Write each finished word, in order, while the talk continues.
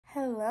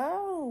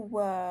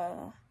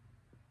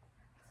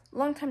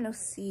Long time no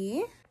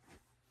see.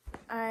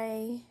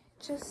 I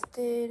just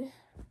did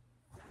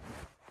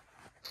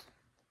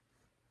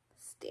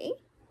stay.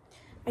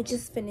 I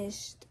just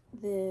finished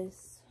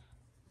this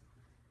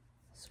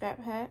scrap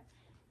hat.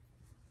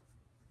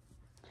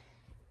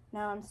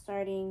 Now I'm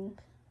starting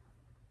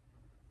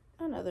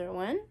another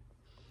one,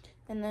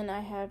 and then I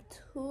have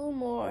two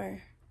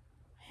more.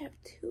 I have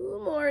two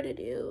more to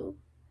do,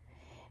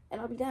 and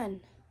I'll be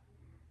done.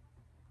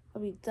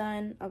 I'll be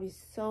done. I'll be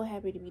so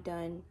happy to be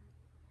done,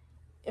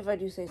 if I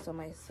do say so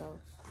myself.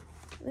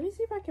 Let me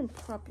see if I can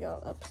prop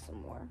y'all up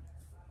some more.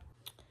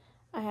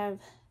 I have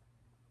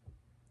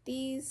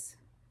these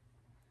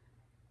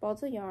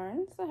balls of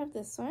yarns. I have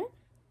this one,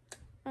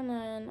 and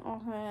then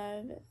I'll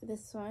have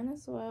this one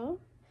as well,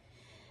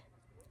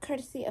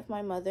 courtesy of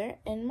my mother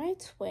and my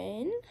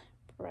twin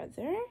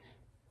brother.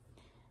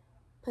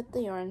 Put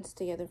the yarns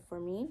together for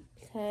me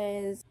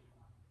because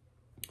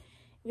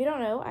if you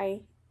don't know,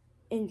 I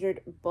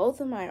injured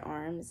both of my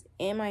arms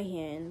and my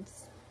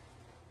hands.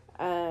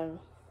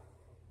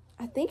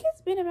 I think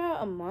it's been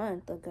about a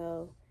month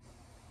ago.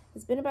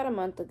 It's been about a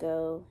month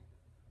ago,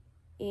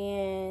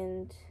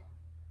 and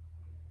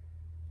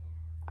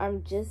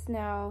I'm just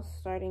now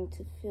starting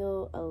to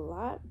feel a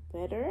lot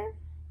better.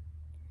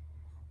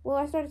 Well,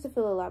 I started to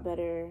feel a lot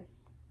better.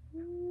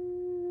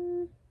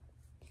 It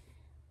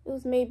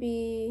was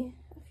maybe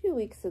a few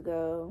weeks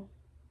ago.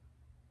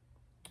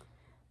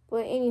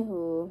 But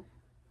anywho,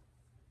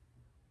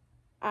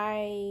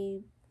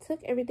 I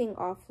took everything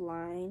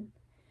offline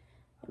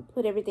and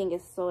put everything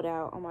as sold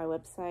out on my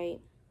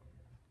website.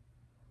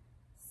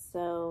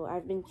 So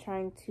I've been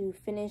trying to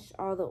finish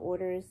all the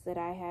orders that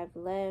I have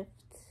left.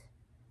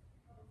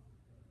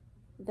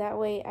 That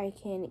way I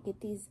can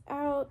get these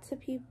out to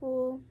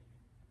people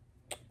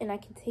and I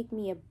can take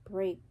me a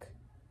break,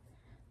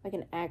 like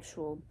an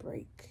actual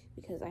break,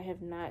 because I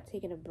have not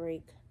taken a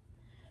break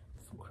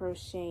from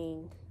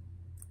crocheting.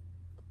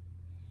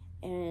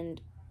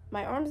 And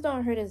my arms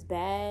don't hurt as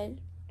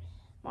bad.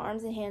 My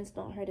arms and hands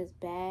don't hurt as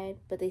bad,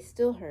 but they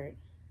still hurt.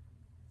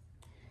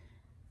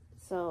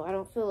 So I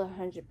don't feel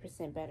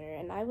 100% better,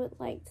 and I would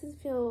like to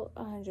feel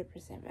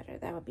 100% better.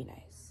 That would be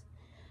nice.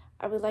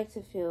 I would like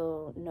to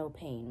feel no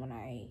pain when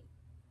I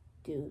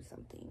do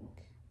something.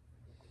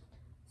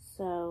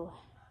 So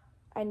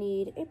I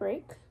need a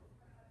break.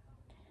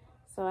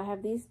 So I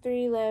have these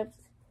 3 left.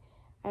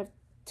 I have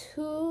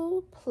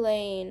 2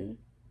 plain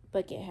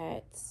bucket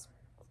hats,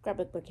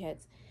 scrapbook bucket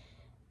hats,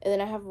 and then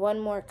I have 1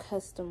 more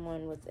custom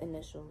one with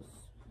initials.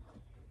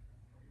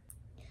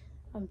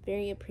 I'm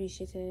very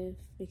appreciative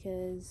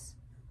because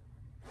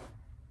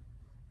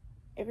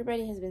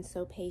everybody has been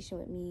so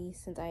patient with me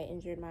since I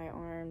injured my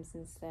arms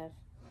and stuff.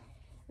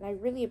 And I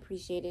really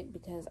appreciate it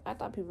because I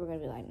thought people were going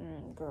to be like,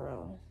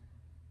 girl,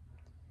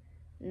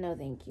 no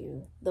thank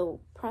you. The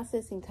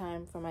processing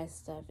time for my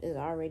stuff is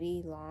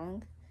already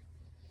long.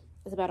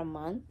 It's about a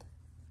month.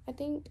 I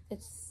think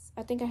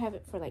I have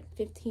it for like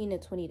 15 to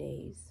 20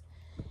 days.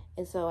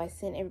 And so I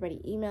sent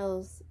everybody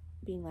emails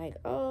being like,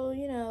 oh,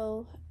 you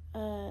know,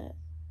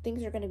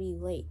 things are going to be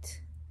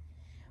late.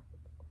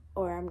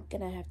 Or I'm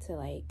going to have to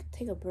like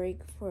take a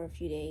break for a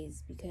few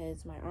days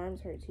because my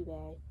arms hurt too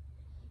bad.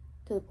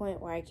 To the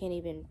point where I can't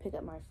even pick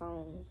up my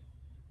phone.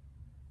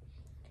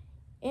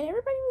 And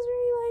everybody was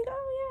really like,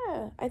 oh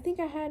yeah. I think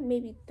I had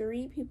maybe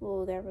 3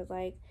 people that were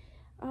like,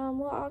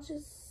 well, I'll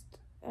just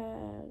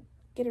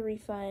get a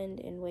refund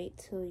and wait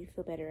till you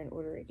feel better and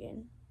order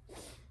again.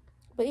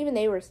 But even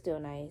they were still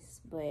nice.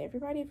 But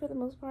everybody for the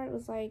most part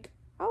was like,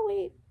 I'll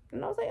wait.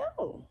 And I was like,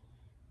 oh.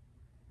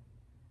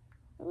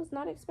 I was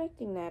not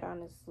expecting that,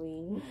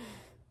 honestly.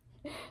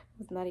 I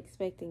was not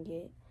expecting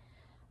it.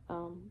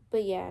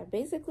 But yeah,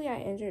 basically I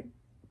injured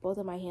both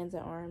of my hands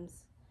and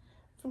arms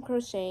from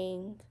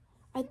crocheting.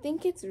 I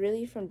think it's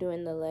really from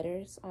doing the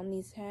letters on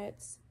these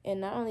hats.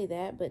 And not only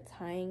that, but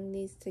tying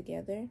these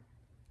together.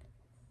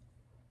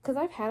 Because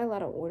I've had a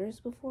lot of orders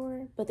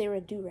before, but they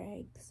were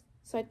do-rags.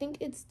 So I think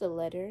it's the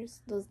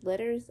letters. Those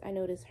letters I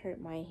noticed hurt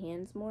my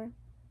hands more.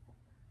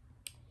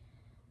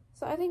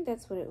 So I think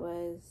that's what it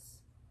was.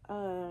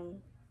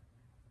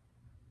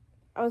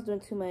 I was doing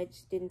too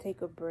much, didn't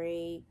take a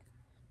break,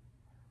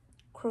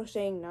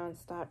 crocheting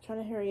nonstop, trying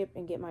to hurry up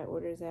and get my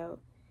orders out.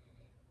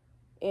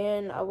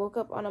 And I woke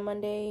up on a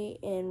Monday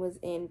and was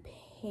in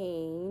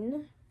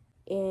pain.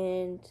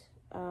 And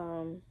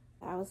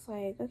I was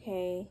like,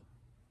 okay,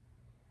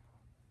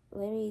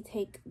 let me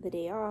take the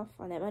day off.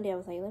 On that Monday, I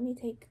was like, let me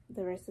take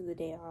the rest of the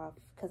day off.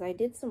 Because I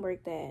did some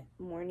work that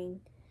morning.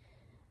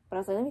 But I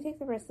was like, let me take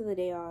the rest of the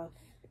day off.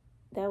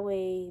 That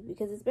way,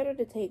 because it's better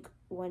to take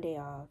one day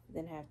off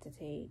than have to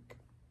take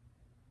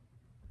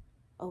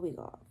a week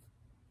off.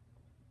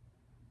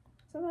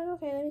 So I'm like,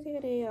 okay, let me take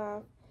a day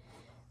off.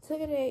 Took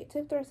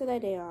the rest of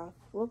that day off.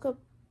 Woke up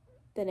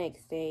the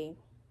next day.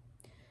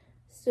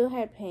 Still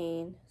had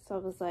pain. So I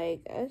was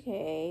like,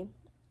 okay,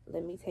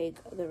 let me take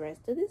the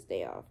rest of this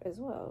day off as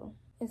well.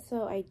 And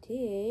so I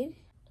did.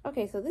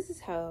 Okay, so this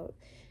is how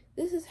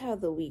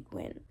the week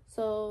went.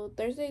 So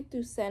Thursday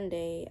through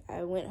Sunday,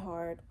 I went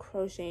hard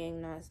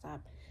crocheting nonstop.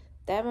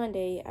 That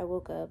Monday, I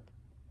woke up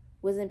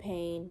was in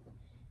pain.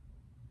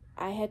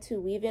 I had to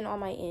weave in all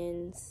my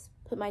ends,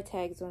 put my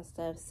tags on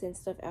stuff, send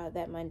stuff out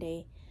that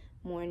Monday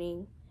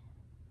morning.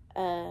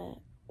 I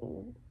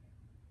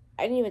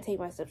didn't even take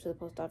my stuff to the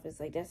post office.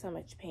 Like, that's how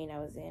much pain I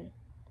was in.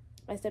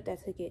 My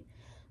stepdad took it.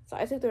 So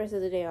I took the rest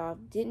of the day off.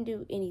 Didn't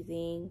do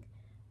anything.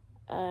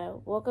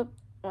 Woke up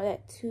on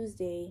that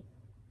Tuesday.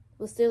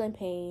 Was still in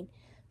pain.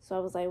 So I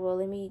was like, well,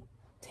 let me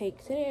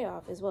take today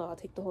off as well. I'll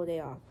take the whole day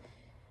off.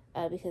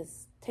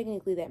 Because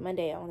technically that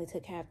Monday I only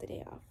took half the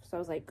day off. So I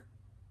was like,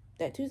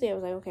 that Tuesday I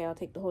was like, okay, I'll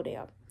take the whole day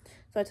off.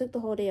 So I took the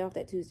whole day off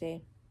that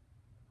Tuesday.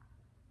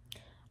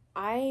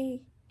 I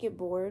get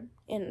bored,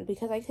 and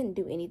because I couldn't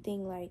do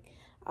anything, like,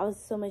 I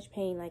was so much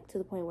pain, like, to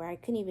the point where I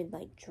couldn't even,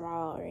 like,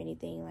 draw or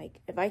anything.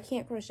 Like, if I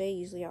can't crochet,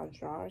 usually I'll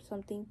draw or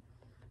something,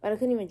 but I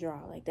couldn't even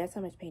draw. Like, that's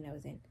how much pain I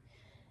was in.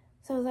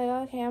 So I was like,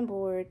 okay, I'm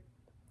bored.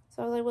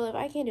 So I was like, well, if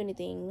I can't do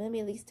anything, let me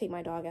at least take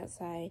my dog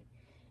outside,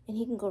 and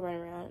he can go run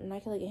around, and I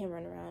can look at him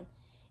run around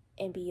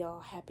and be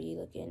all happy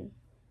looking.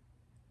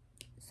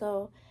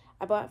 So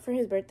I bought, for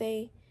his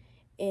birthday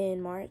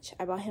in March,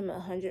 I bought him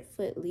a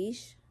 100-foot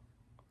leash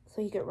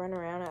so he could run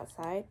around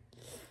outside.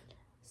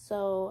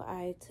 So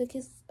I took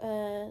his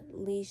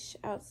leash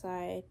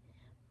outside,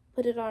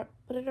 put it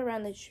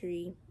around the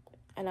tree,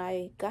 and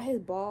I got his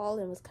ball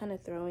and was kind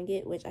of throwing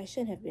it, which I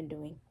shouldn't have been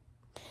doing,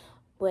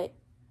 but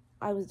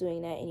I was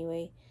doing that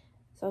anyway.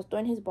 So I was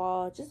throwing his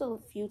ball just a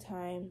few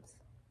times,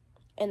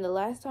 and the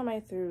last time I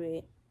threw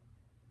it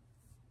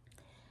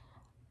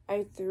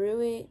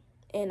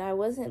and I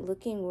wasn't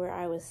looking where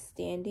I was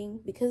standing.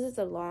 Because it's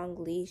a long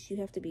leash, you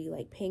have to be,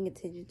 like, paying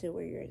attention to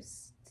where you're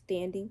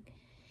standing.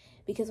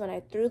 Because when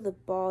I threw the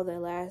ball the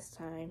last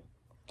time,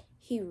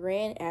 he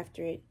ran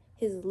after it.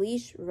 His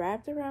leash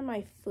wrapped around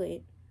my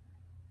foot,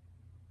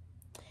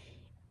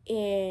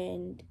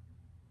 and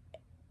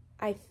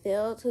I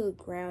fell to the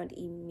ground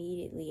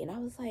immediately. And I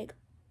was like,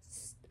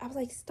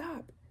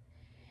 stop.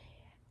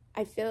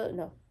 I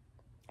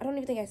don't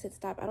even think I said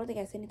stop. I don't think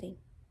I said anything.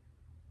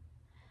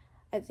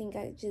 I think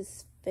I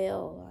just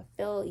fell. I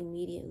fell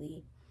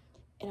immediately.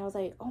 And I was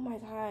like, oh my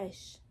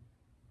gosh.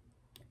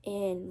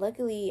 And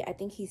luckily, I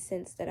think he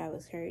sensed that I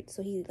was hurt.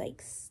 So he,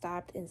 like,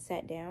 stopped and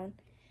sat down.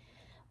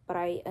 But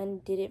I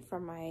undid it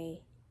from my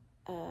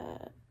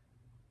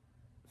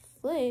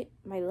foot,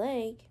 my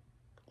leg.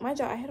 Mind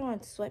you, I had on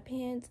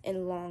sweatpants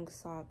and long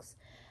socks.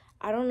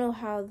 I don't know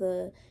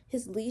how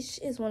his leash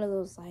is one of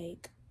those,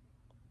 like,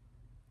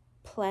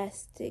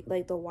 plastic,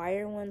 like the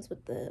wire ones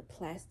with the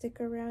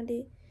plastic around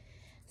it.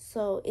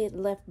 So it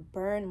left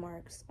burn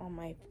marks on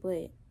my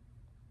foot.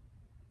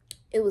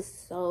 It was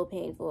so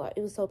painful. It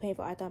was so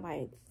painful. I thought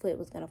my foot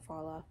was going to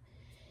fall off.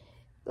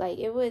 Like,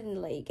 it wouldn't,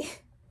 like,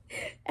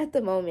 at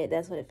the moment,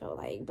 that's what it felt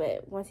like.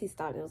 But once he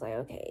stopped, it was like,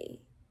 okay,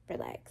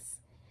 relax.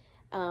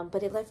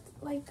 But it left,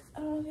 like, I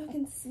don't know if y'all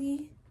can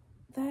see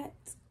that.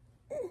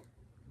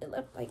 It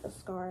left, like, a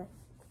scar.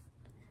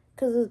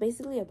 Because it was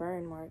basically a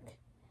burn mark.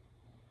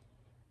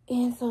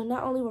 And so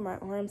not only were my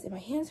arms and my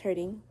hands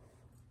hurting,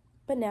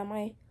 but now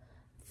my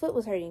foot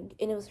was hurting.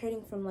 And it was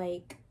hurting from,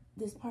 like,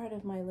 this part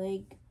of my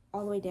leg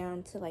all the way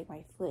down to, like,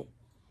 my foot.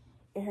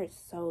 It hurt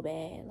so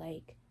bad.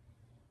 Like,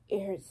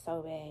 it hurt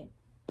so bad.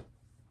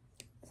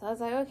 So I was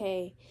like,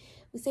 okay.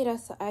 We stayed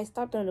outside. I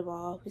stopped on the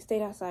ball. We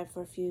stayed outside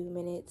for a few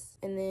minutes.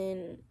 And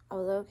then I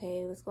was like,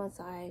 okay, let's go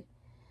inside.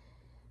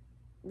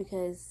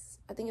 Because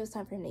I think it was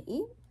time for him to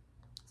eat.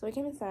 So we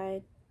came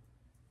inside.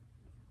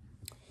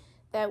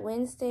 That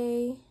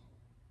Wednesday,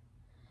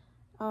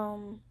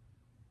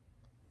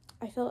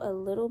 I felt a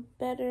little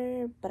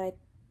better, but I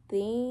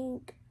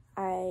think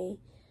I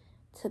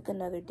took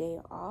another day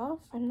off.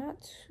 I'm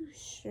not too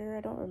sure.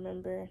 I don't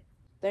remember.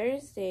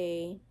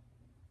 Thursday,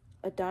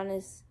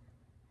 Adonis,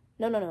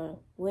 was it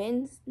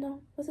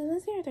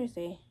Wednesday or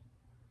Thursday?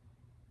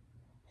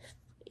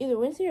 Either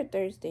Wednesday or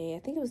Thursday. I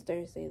think it was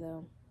Thursday,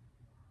 though.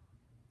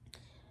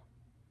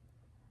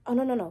 Oh,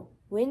 no,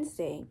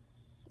 Wednesday.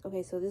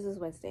 Okay, so this is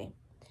Wednesday.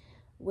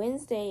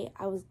 Wednesday,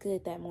 I was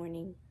good that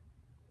morning.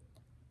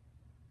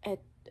 At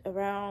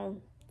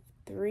around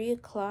 3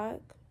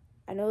 o'clock,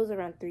 I know it was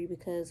around 3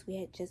 because we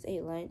had just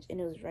ate lunch and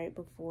it was right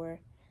before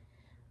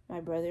my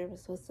brother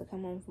was supposed to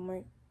come home from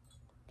work.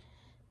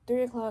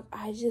 3 o'clock,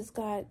 I just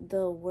got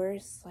the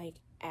worst, like,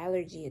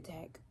 allergy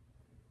attack.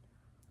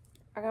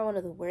 I got one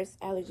of the worst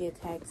allergy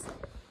attacks,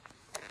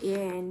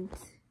 and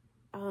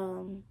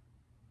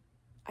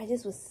I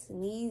just was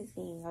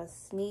sneezing. I was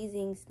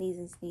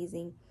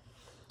sneezing.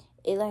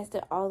 It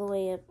lasted all the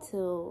way up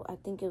till, I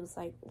think it was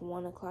like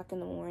 1 o'clock in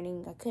the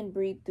morning. I couldn't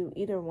breathe through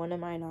either one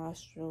of my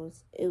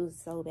nostrils. It was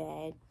so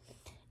bad.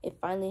 It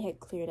finally had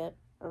cleared up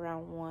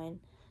around 1,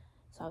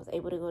 so I was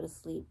able to go to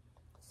sleep.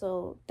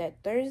 So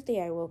that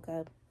Thursday I woke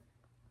up,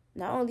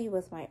 not only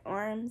was my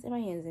arms and my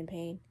hands in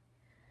pain,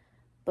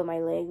 but my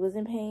leg was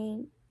in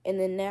pain. And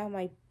then now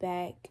my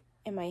back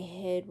and my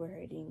head were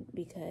hurting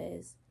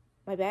because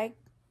my back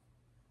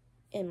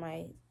and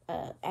my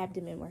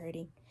abdomen were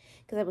hurting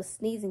because I was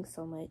sneezing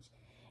so much.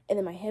 And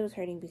then my head was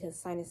hurting because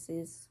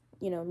sinuses,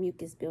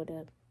 mucus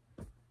buildup.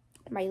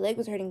 My leg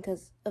was hurting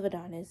because of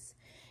Adonis.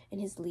 and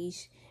his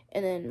leash,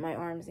 and then my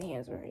arms and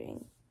hands were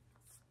hurting.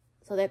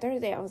 So that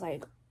Thursday, I was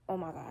like, oh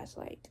my gosh,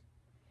 like,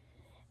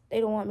 they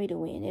don't want me to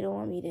win. They don't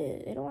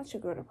want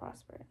your girl to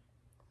prosper.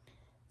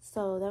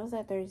 So that was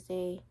that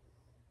Thursday.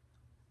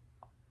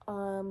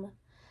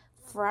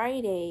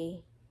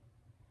 Friday,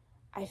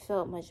 I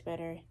felt much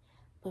better.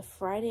 But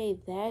Friday,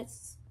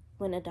 that's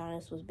when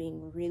Adonis was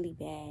being really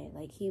bad.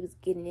 Like, he was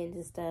getting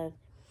into stuff.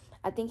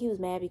 I think he was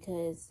mad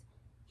because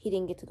he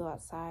didn't get to go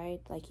outside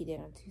like he did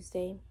on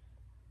Tuesday.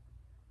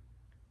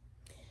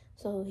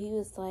 So he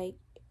was like,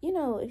 you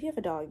know, if you have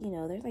a dog, you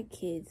know, there's like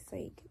kids,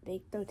 like,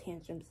 they throw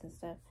tantrums and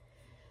stuff.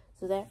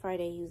 So that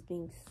Friday, he was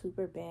being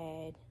super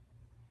bad.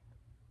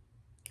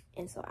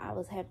 And so I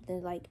was having to,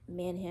 like,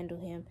 manhandle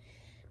him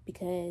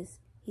because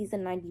he's a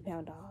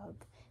 90-pound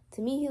dog.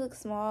 To me, he looks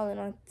small,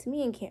 and to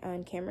me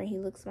on camera, he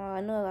looks small.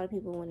 I know a lot of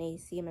people, when they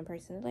see him in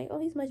person, they're like, oh,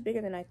 he's much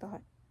bigger than I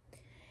thought.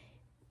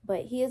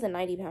 But he is a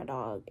 90-pound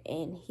dog,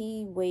 and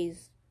he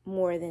weighs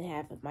more than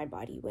half of my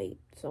body weight.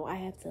 So I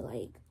have to,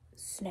 like,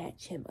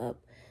 snatch him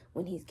up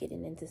when he's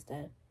getting into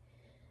stuff.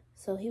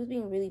 So he was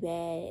being really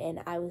bad, and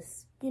I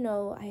was, you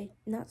know, I'm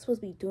not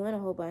supposed to be doing a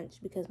whole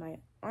bunch because my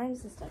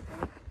arms and stuff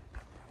hurt.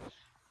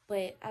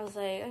 But I was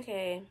like,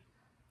 okay,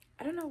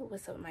 I don't know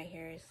what's up with my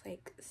hair. It's,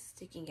 like,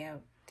 sticking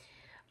out.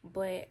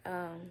 But,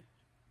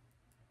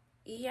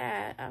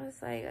 yeah, I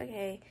was like,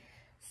 okay.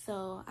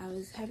 So I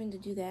was having to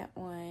do that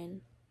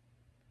on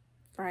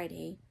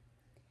Friday.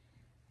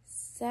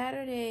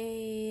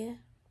 Saturday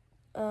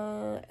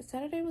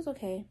was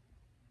okay.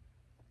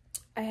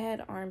 I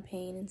had arm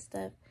pain and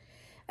stuff.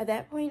 At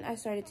that point, I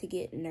started to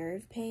get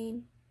nerve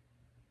pain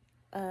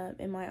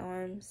in my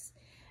arms.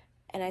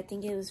 And I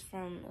think it was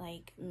from,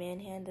 like,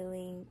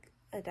 manhandling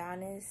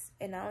Adonis.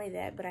 And not only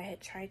that, but I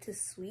had tried to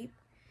sweep.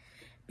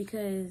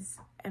 Because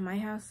at my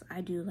house,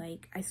 I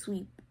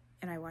sweep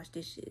and I wash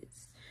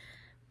dishes.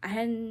 At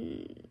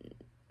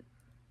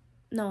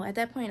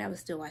that point, I was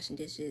still washing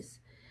dishes.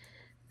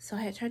 So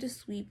I had tried to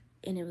sweep,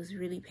 and it was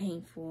really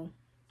painful.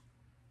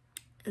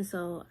 And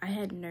so I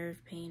had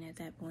nerve pain at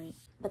that point.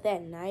 But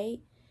that night,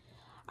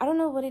 I don't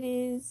know what it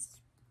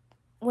is.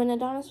 When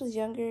Adonis was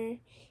younger,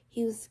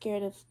 he was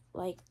scared of,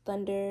 like,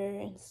 thunder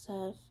and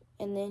stuff.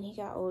 And then he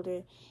got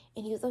older,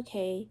 and he was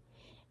okay.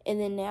 And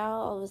then now,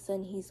 all of a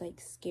sudden, he's, like,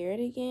 scared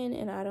again.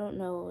 And I don't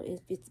know if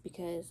it's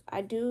because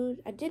I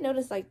did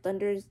notice, like,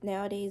 thunders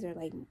nowadays are,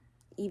 like,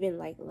 even,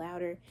 like,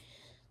 louder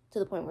to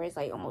the point where it's,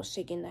 like, almost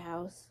shaking the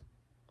house.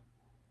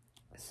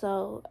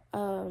 So,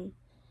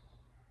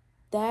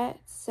 that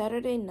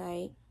Saturday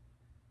night,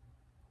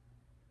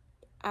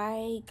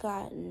 I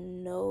got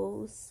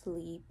no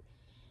sleep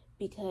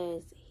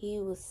because he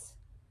was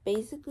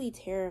basically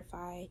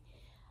terrified.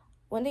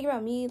 One thing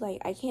about me,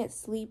 like, I can't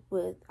sleep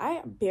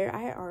I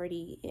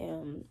already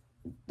am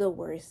the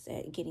worst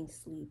at getting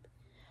sleep.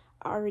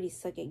 I already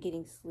suck at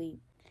getting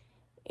sleep.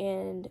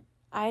 And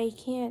I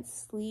can't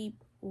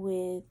sleep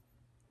with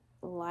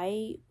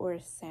light or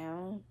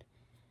sound.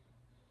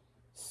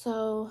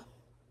 So,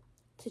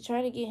 to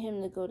try to get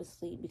him to go to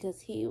sleep, because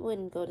he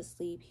wouldn't go to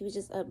sleep. He was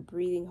just up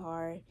breathing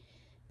hard,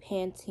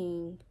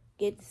 panting,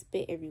 getting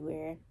spit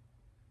everywhere.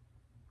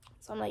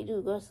 So I'm like,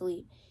 dude, go to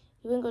sleep.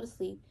 He wouldn't go to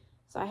sleep.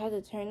 So I had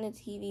to turn the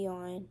TV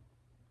on,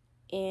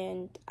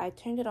 and I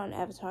turned it on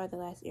Avatar: The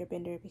Last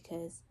Airbender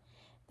because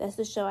that's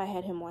the show I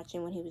had him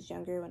watching when he was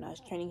younger, when I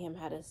was training him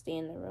how to stay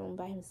in the room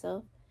by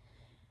himself,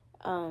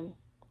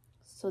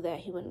 so that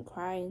he wouldn't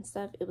cry and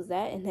stuff. It was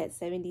that and that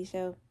 70s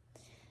show.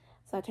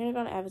 So I turned it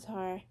on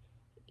Avatar,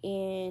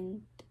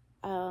 and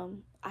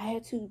I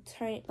had to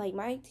turn it, like,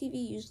 my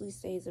TV usually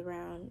stays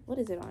around, what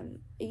is it on?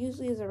 It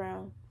usually is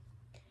around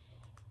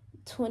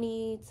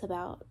 20 to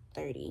about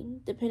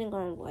 30, depending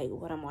on, like,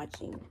 what I'm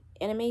watching.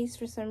 Animes,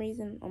 for some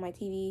reason, on my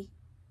TV,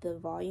 the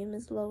volume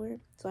is lower,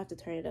 so I have to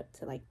turn it up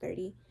to, like,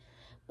 30.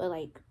 But,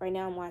 like, right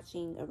now I'm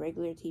watching a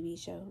regular TV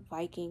show,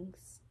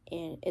 Vikings,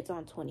 and it's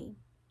on 20.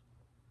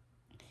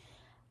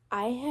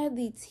 I had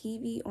the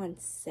TV on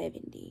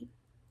 70.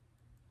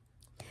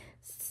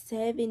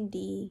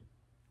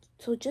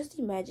 So just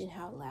imagine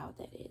how loud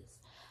that is.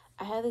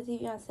 I had the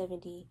TV on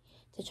 70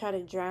 to try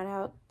to drown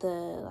out the,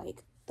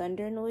 like,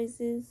 thunder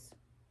noises.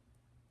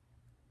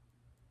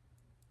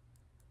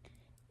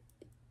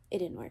 It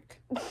didn't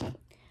work.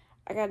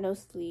 I got no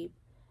sleep.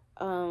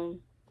 I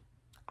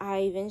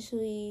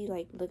eventually,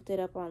 like, looked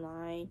it up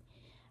online.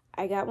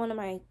 I got one of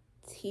my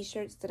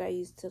t-shirts that I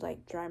used to,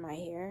 like, dry my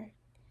hair,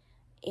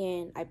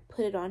 and I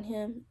put it on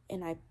him,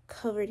 and I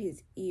covered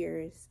his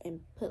ears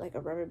and put, like,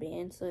 a rubber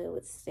band so it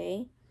would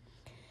stay.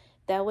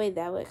 That way,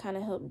 that would kind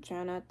of help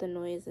drown out the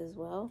noise as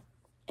well.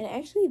 And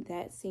actually,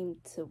 that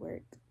seemed to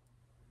work.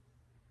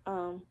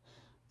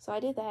 So I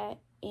did that,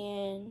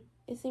 and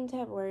it seemed to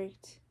have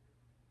worked.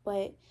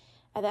 But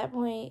at that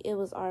point, it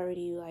was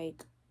already,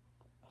 like,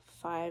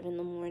 5 in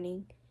the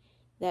morning.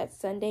 That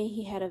Sunday,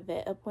 he had a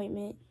vet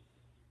appointment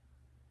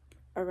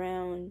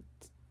around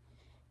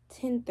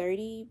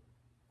 10:30,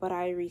 but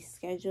I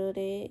rescheduled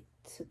it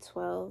to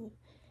 12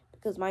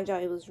 because, mind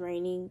y'all, it was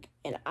raining,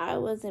 and I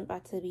wasn't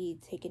about to be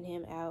taking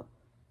him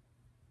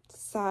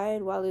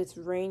outside while it's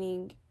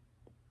raining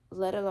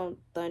let alone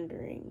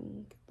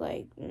thundering.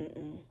 Like,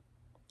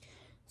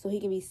 so he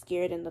can be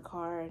scared in the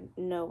car.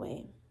 No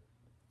way.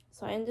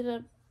 So I ended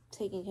up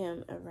taking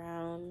him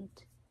around,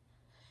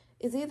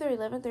 it's either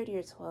 11:30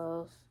 or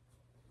 12.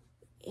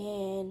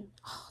 And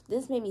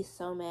this made me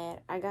so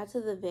mad. I got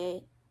to the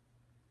vet,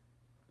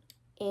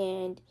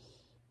 and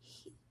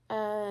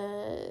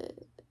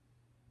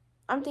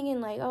I'm thinking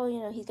like,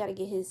 oh, he's got to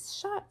get his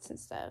shots and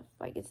stuff.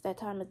 Like, it's that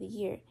time of the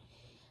year.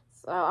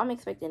 So I'm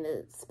expecting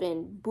to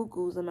spend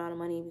buku's amount of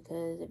money,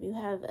 because if you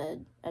have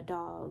a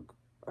dog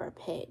or a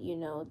pet, you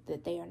know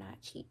that they are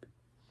not cheap.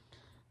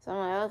 So I'm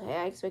like, okay,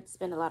 I expect to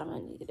spend a lot of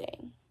money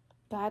today.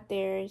 Got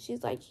there, and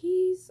she's like,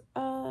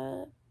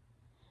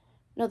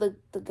 no, the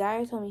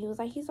guy told me, he was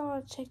like, he's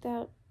all checked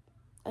out.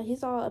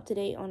 He's all up to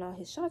date on all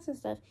his shots and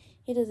stuff.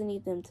 He doesn't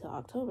need them till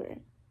October.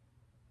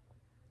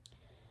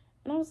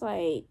 And I was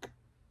like,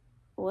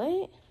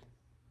 what?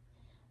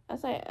 I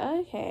was like,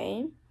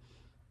 okay.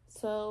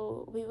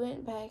 So we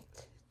went back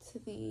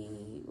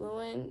we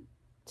went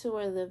to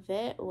where the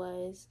vet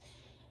was,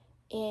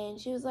 and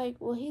she was like,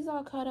 well, he's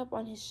all caught up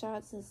on his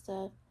shots and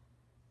stuff.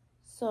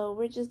 So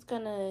we're just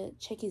gonna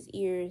check his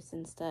ears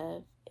and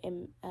stuff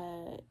and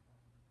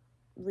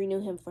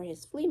renew him for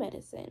his flea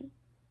medicine.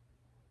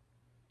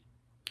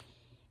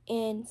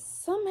 And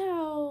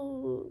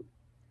somehow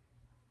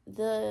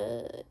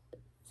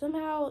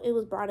it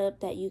was brought up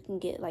that you can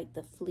get like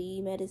the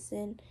flea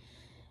medicine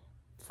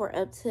for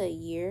up to a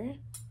year.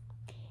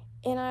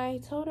 And I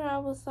told her, I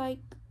was like,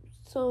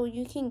 so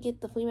you can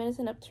get the flea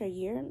medicine up to a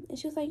year? And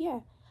she was like, yeah.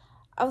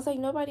 I was like,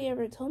 nobody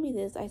ever told me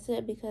this. I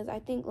said, because I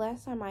think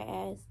last time I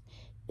asked,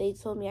 they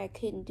told me I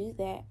couldn't do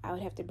that. I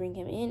would have to bring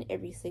him in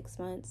every 6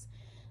 months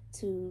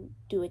to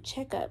do a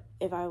checkup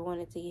if I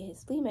wanted to get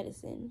his flea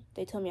medicine.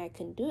 They told me I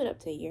couldn't do it up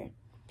to a year.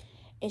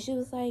 And she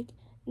was like,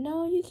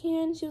 no, you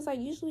can. She was like,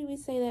 usually we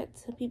say that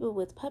to people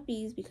with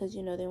puppies because,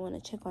 they want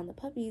to check on the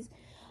puppies.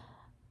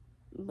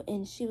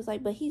 And she was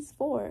like, but he's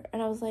 4.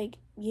 And I was like,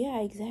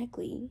 yeah,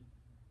 exactly.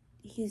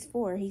 He's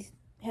 4. He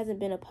hasn't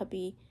been a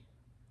puppy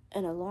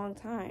in a long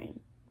time.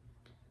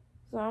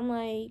 So I'm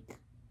like,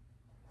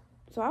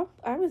 so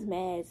I was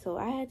mad. So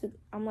I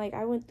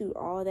went through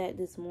all that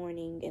this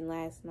morning and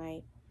last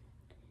night,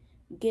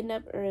 getting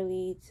up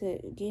early to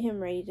get him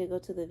ready to go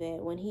to the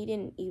vet when he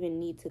didn't even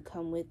need to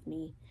come with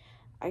me.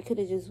 I could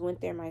have just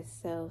went there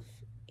myself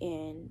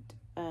and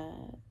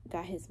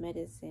got his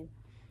medicine,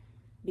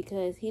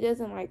 because he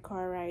doesn't like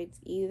car rides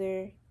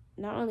either.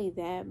 Not only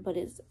that, but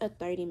it's a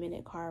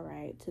 30-minute car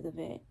ride to the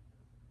vet.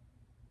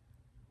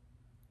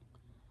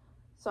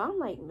 So I'm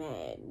like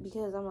mad,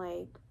 because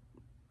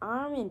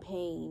I'm in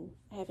pain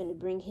having to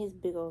bring his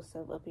big old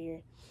self up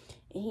here,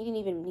 and he didn't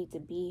even need to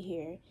be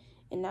here.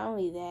 And not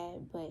only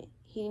that, but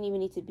he didn't even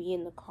need to be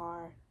in the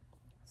car.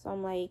 So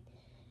I'm like,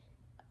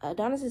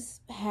 Adonis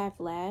is half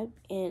lab,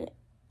 and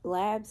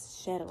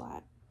labs shed a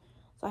lot.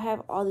 So I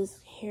have all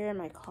this hair in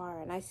my car,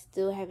 and I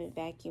still haven't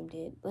vacuumed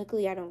it.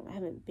 Luckily, I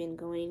haven't been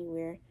going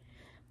anywhere,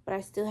 but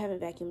I still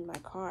haven't vacuumed my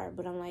car.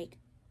 But I'm like,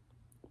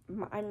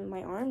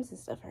 my arms and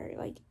stuff hurt.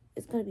 Like,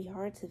 it's going to be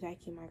hard to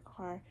vacuum my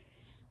car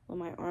when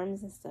my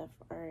arms and stuff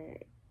are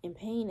in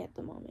pain at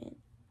the moment.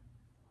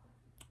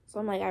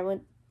 So I'm like, I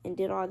went and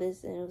did all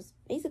this, and it was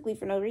basically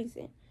for no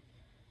reason.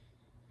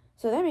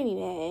 So that made me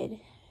mad.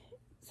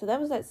 So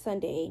that was that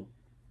Sunday.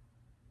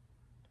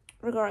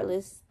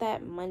 Regardless,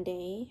 that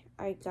Monday,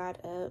 I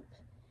got up.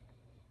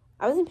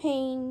 I was in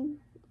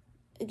pain.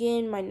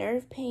 Again, my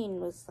nerve pain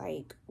was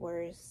like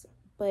worse,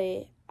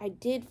 but I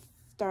did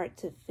start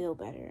to feel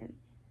better.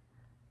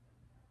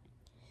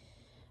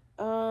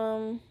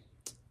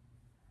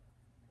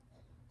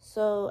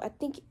 So I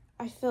think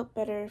I felt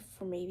better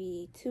for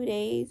maybe 2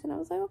 days, and I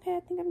was like, okay, I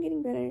think I'm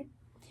getting better.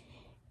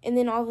 And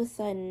then all of a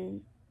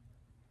sudden,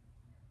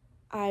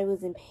 I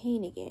was in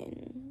pain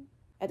again.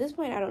 At this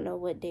point, I don't know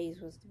what days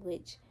was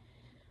which,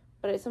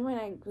 but at some point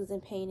I was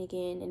in pain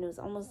again, and it was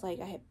almost like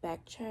I had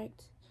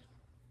backtracked.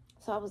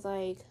 So I was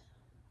like,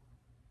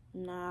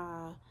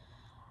 nah.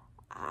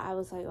 I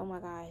was like, oh my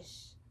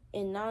gosh.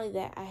 And not only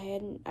that,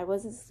 I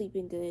wasn't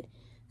sleeping good,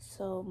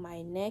 so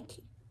my neck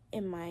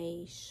and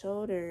my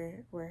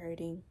shoulder were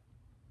hurting.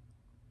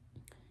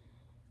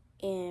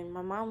 And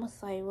my mom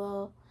was like,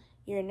 well,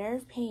 your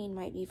nerve pain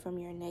might be from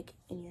your neck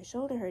and your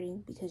shoulder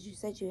hurting, because you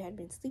said you had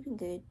been sleeping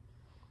good.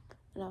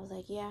 And I was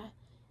like, yeah.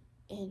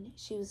 And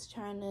she was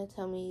trying to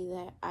tell me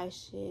that I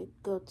should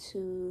go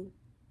to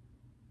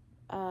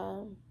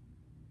the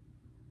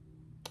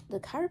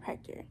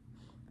chiropractor.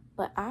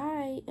 But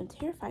I am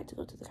terrified to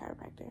go to the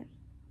chiropractor.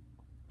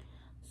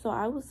 So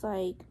I was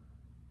like,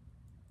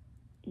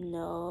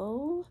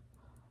 no,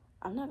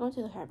 I'm not going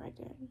to the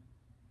chiropractor.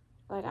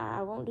 Like,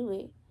 I won't do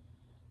it.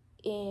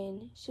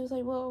 And she was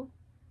like, well,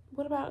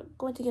 what about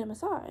going to get a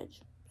massage?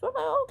 So I'm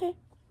like, oh, okay.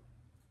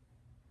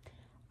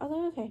 I was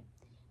like, okay,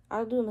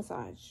 I'll do a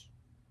massage.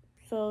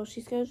 So she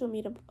scheduled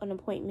me an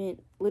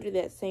appointment literally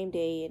that same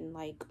day, and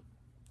like,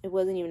 it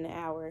wasn't even an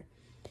hour.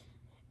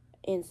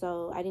 And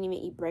so I didn't even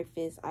eat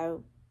breakfast. As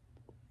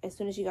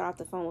soon as she got off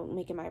the phone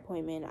making my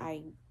appointment,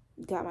 I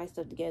got my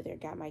stuff together,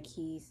 got my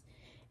keys,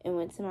 and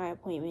went to my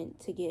appointment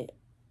to get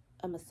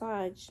a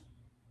massage.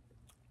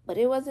 But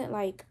it wasn't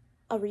like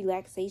a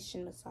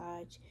relaxation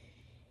massage.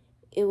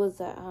 It was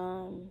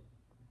a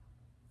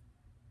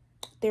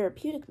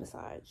therapeutic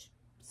massage.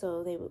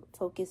 So they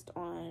focused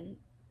on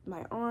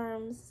my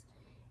arms,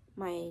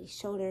 my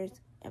shoulders,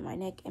 and my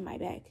neck and my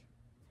back.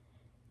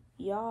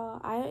 Y'all,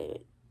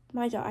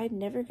 I'd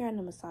never gotten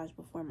a massage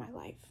before in my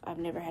life. I've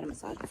never had a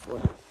massage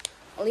before.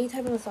 Only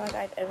type of massage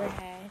I've ever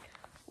had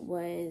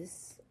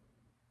was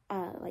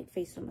like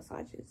facial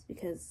massages,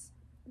 because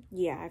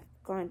yeah, I've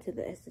gone to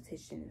the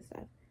esthetician and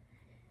stuff.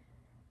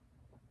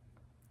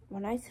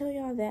 When I tell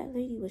y'all that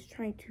lady was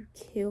trying to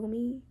kill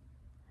me,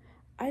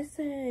 I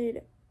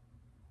said,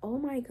 oh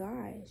my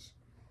gosh.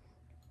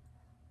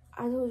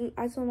 I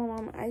told my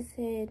mom, I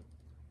said,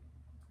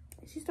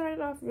 she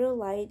started off real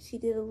light. She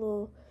did a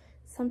little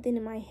something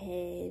in my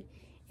head,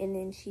 and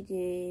then she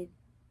did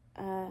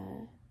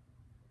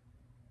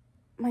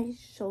my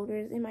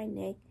shoulders and my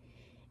neck,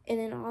 and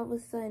then all of a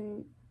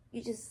sudden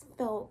you just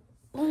felt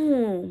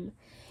boom.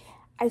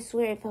 I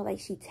swear it felt like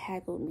she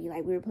tackled me,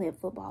 like we were playing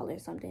football or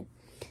something.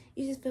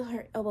 You just feel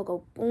her elbow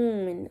go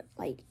boom and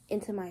like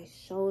into my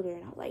shoulder,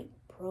 and I'm like,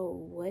 bro,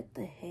 what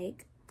the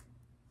heck?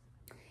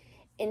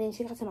 And then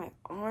she got to my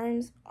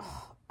arms.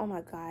 Oh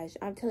my gosh,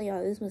 I'm telling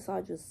y'all, this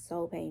massage was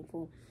so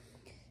painful.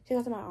 She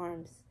got to my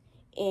arms,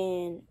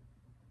 and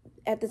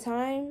at the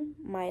time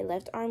my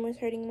left arm was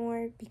hurting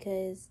more,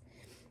 because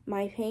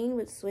my pain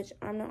would switch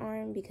arm to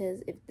arm,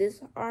 because if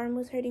this arm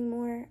was hurting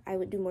more, I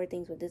would do more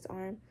things with this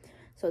arm.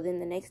 So then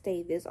the next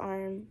day this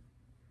arm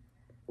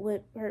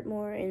would hurt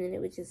more, and then it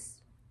would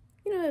just,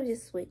 it would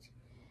just switch.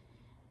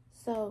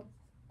 So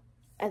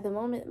at the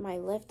moment my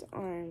left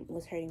arm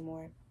was hurting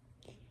more,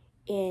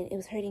 and it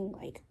was hurting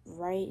like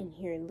right in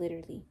here,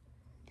 literally.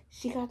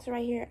 She got to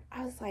right here.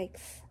 I was like,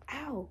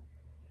 ow.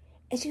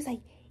 And she was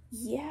like,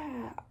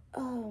 yeah,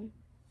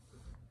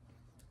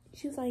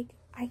 she was like,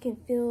 I can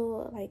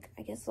feel like,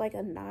 I guess like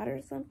a knot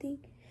or something.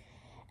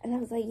 And I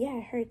was like, yeah,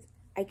 it hurts.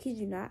 I kid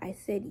you not, I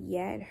said,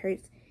 yeah, it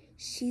hurts.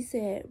 She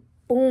said,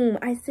 boom.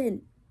 I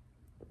said,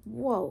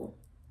 whoa.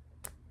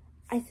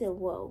 I said,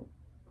 whoa.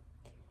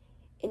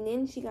 And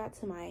then she got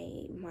to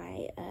my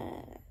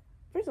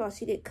first of all,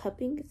 she did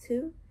cupping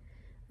too.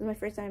 It was my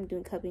first time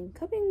doing cupping.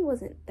 Cupping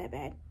wasn't that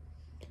bad.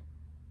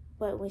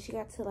 But when she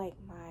got to like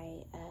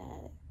my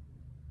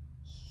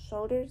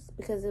shoulders,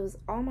 because it was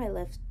on my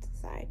left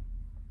side,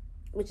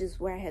 which is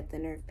where I had the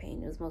nerve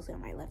pain. It was mostly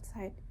on my left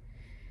side.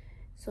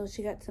 So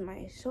she got to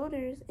my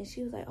shoulders, and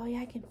she was like, oh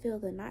yeah, I can feel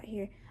the knot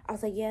here. I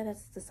was like, yeah,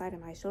 that's the side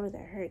of my shoulder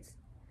that hurts.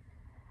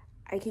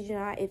 I kid you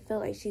not, it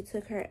felt like she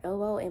took her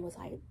elbow and was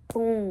like,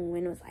 boom,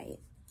 and it was like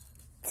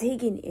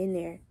digging in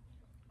there.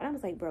 And I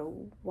was like,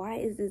 bro, why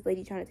is this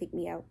lady trying to take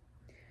me out?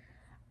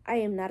 I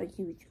am not a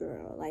huge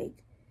girl.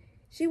 Like,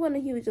 she wasn't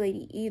a huge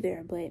lady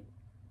either, but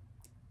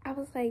I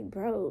was like,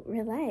 bro,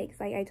 relax.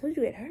 Like, I told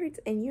you it hurts,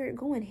 and you're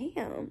going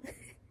ham.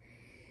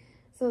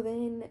 So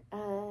then,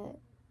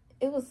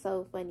 it was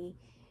so funny.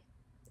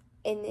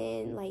 And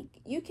then, like,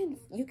 you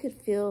could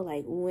feel,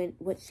 like,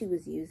 what she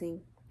was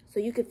using. So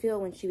you could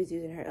feel when she was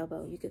using her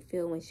elbow. You could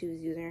feel when she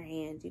was using her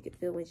hands. You could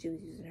feel when she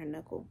was using her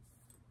knuckle.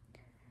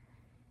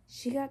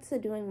 She got to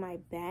doing my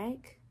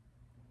back,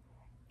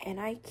 and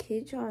I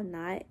kid y'all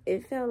not,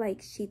 it felt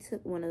like she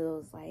took one of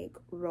those, like,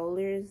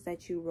 rollers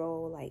that you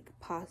roll, like,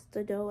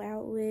 pasta dough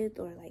out with,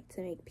 or, like,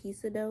 to make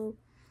pizza dough.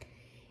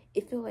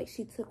 It felt like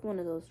she took one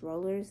of those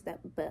rollers,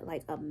 but,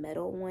 like, a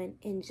metal one,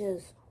 and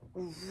just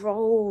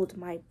rolled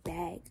my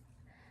back.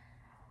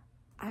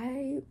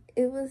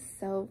 It was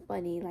so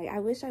funny. Like, I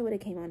wish I would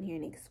have came on here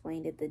and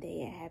explained it the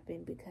day it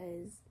happened,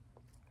 because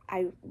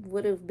I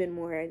would have been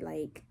more,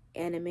 like,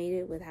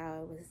 animated with how I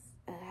was,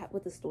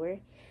 with the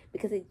story,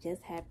 because it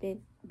just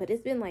happened. But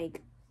it's been,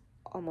 like,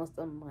 almost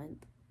a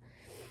month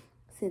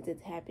since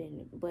it's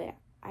happened. But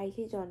I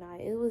kid y'all not,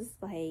 it was,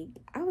 like,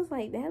 I was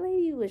like, that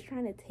lady was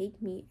trying to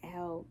take me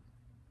out.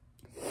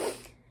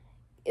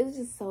 It was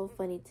just so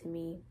funny to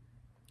me.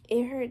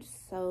 It hurt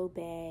so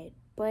bad,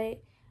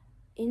 but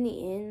in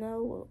the end,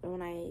 though,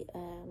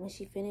 when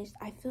she finished,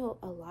 I felt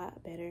a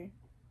lot better.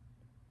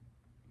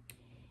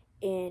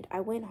 And I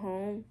went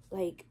home,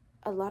 like,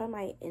 a lot of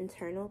my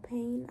internal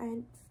pain,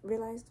 I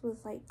realized,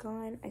 was, like,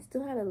 gone. I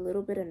still had a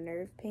little bit of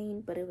nerve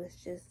pain, but it was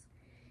just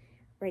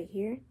right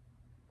here.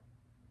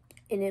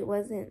 And it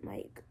wasn't,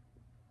 like,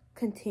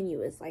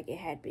 continuous like it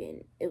had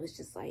been. It was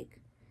just,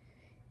 like,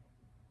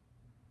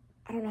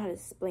 I don't know how to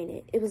explain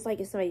it. It was like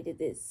if somebody did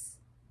this,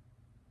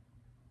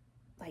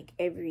 like,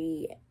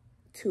 every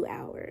 2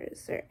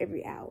 hours or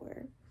every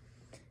hour.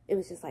 It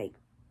was just like,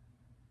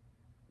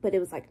 but it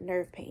was like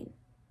nerve pain.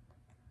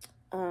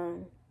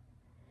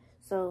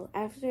 So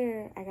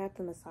after I got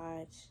the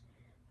massage,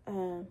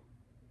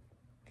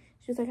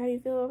 she was like, how do you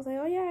feel? I was like,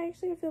 oh yeah,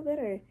 actually I feel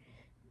better.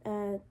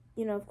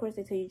 You know, of course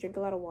they tell you drink a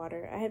lot of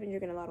water. I have been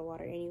drinking a lot of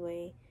water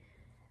anyway.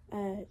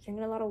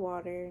 Drinking a lot of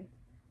water.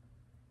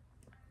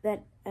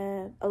 That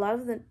a lot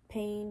of the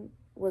pain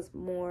was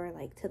more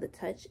like to the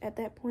touch at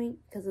that point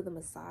because of the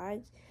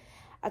massage.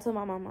 I told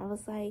my mom, I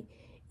was like,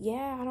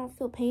 yeah, I don't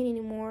feel pain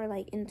anymore,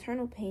 like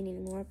internal pain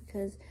anymore,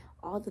 because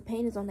all the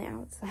pain is on the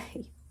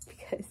outside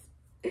because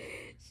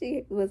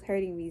she was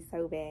hurting me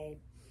so bad.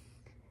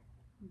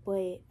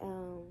 But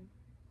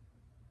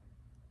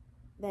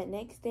that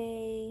next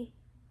day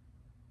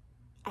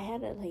I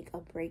had a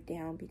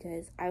breakdown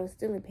because I was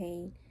still in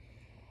pain.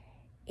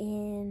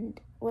 And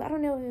well, I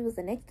don't know if it was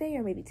the next day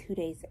or maybe 2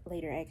 days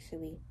later.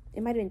 Actually,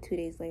 it might have been 2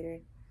 days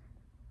later,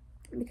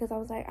 because I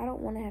was like, I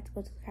don't want to have to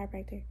go to the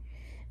chiropractor.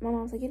 My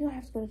mom was like, you don't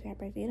have to go to the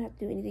chiropractor, you don't have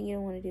to do anything you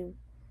don't want to do.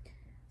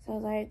 So I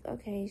was like,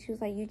 okay. She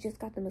was like, you just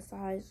got the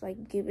massage,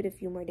 like, give it a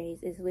few more days.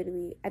 It's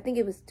literally, I think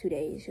it was 2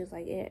 days. She was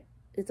like,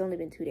 it's only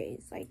been 2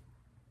 days, like,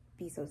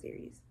 be so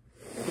serious.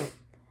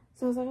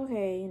 So I was like,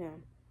 okay, you know.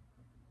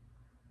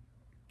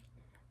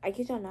 I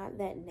kid y'all not,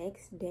 that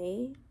next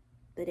day,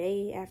 the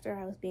day after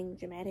I was being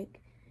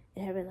dramatic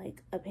and having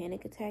like a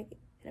panic attack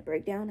and a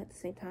breakdown at the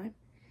same time,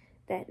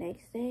 that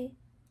next day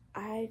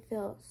I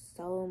felt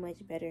so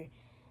much better.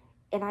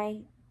 And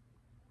I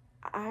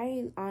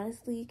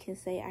honestly can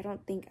say I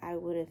don't think I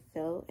would have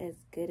felt as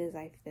good as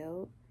I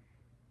felt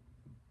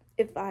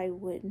if I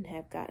wouldn't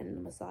have gotten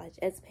the massage.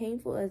 As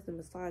painful as the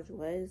massage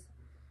was,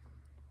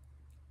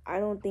 I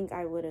don't think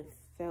I would have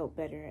felt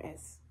better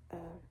as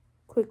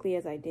quickly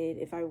as I did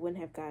if I wouldn't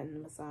have gotten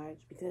the massage,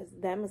 because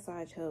that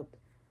massage helped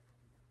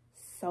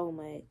so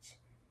much.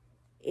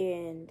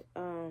 And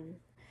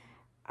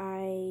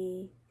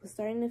I was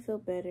starting to feel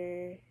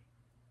better.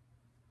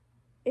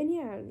 And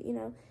yeah, you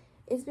know,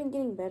 it's been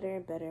getting better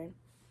and better.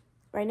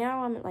 Right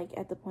now I'm like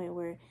at the point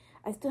where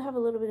I still have a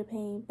little bit of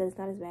pain, but it's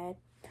not as bad.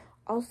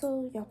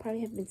 Also, y'all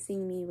probably have been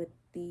seeing me with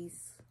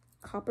these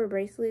copper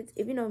bracelets.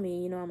 If you know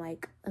me, you know I'm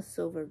like a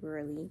silver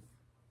girly.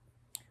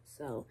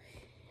 So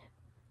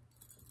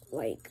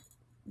like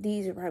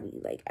these are probably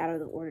like out of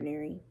the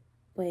ordinary,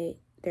 but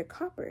they're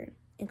copper,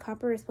 and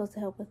copper is supposed to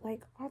help with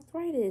like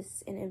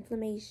arthritis and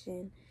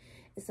inflammation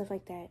and stuff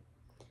like that.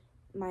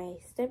 My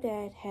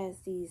stepdad has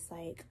these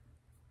like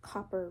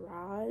copper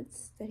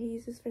rods that he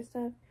uses for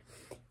stuff,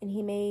 and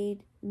he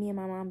made me and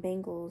my mom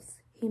bangles.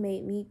 He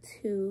made me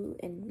 2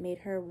 and made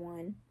her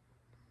 1,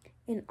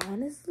 and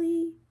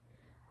honestly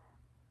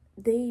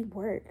they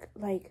work.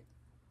 Like,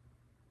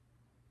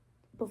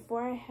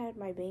 before I had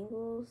my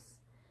bangles,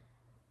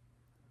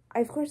 I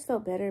of course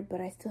felt better,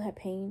 but I still had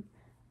pain.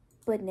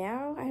 But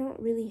now I don't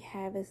really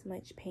have as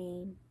much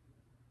pain.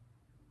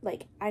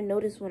 Like, I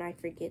notice when I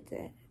forget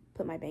to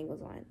put my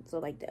bangles on. So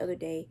like the other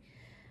day,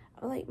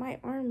 like my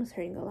arm was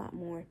hurting a lot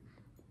more,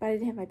 but I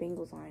didn't have my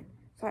bangles on.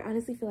 So I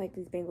honestly feel like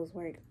these bangles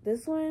work.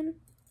 This one,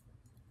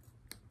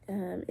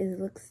 it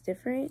looks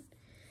different.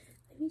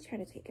 Let me try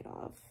to take it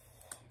off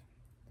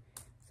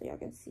so y'all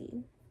can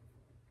see.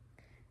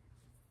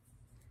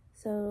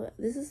 So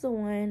this is the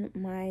one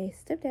my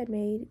stepdad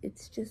made.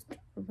 It's just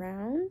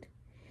round.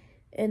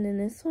 And then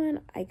this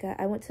one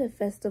I went to a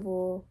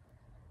festival,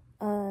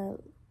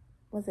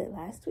 was it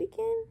last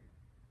weekend?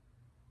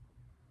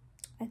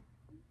 I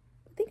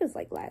think it was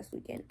like last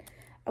weekend.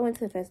 I went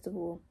to a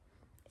festival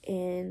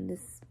and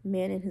this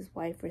man and his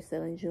wife were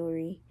selling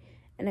jewelry,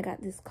 and I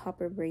got this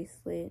copper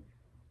bracelet.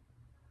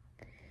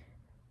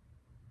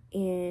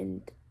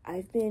 And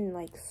I've been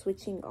like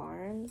switching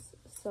arms.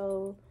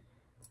 So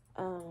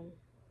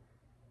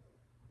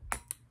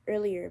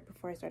earlier,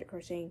 before I started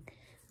crocheting,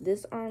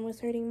 this arm was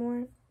hurting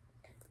more,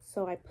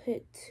 so I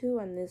put 2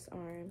 on this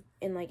arm,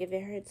 and like if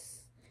it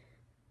hurts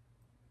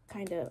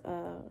kind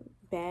of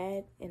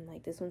bad and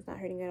like this one's not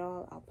hurting at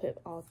all, I'll put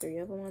all 3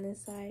 of them on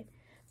this side.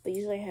 But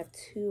usually I have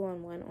 2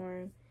 on one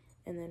arm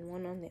and then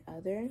 1 on the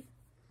other.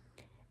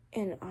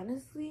 And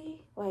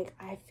honestly, like,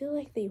 I feel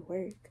like they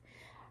work.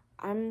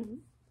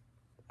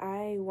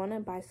 I want to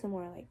buy some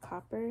more like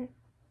copper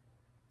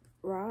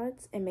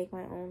rods and make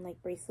my own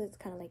like bracelets,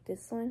 kind of like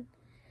this one.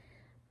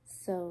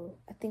 So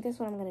I think that's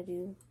what I'm gonna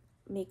do,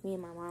 make me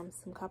and my mom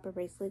some copper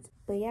bracelets.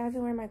 But yeah, I've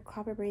been wearing my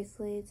copper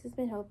bracelets. It's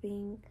been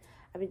helping.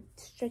 I've been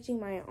stretching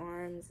my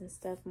arms and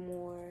stuff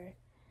more.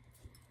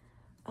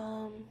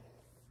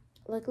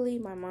 Luckily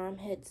my mom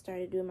had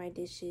started doing my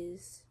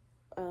dishes.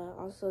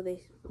 Also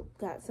they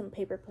got some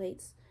paper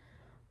plates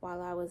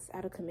while I was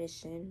out of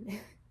commission.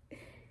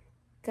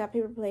 Got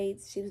paper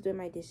plates. She was doing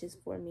my dishes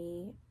for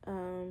me.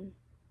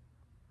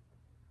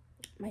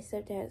 My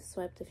stepdad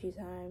swept a few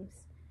times.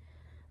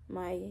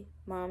 My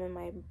mom and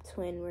my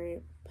twin were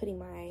putting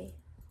my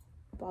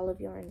ball of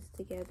yarns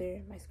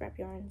together, my scrap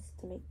yarns,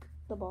 to make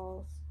the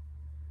balls.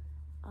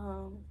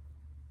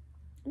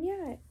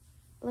 Yeah,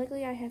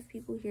 luckily I have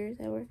people here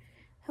that were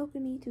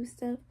helping me do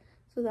stuff,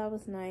 so that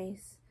was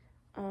nice.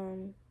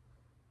 And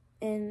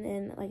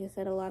like I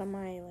said, a lot of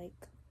my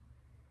like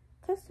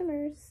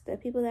customers, the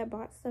people that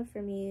bought stuff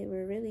for me,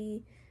 were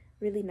really,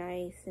 really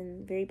nice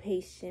and very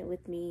patient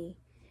with me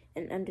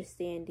and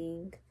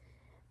understanding.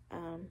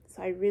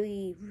 So I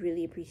really,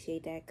 really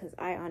appreciate that, because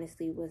I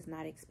honestly was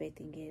not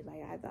expecting it.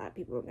 Like, I thought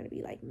people were going to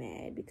be like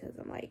mad, because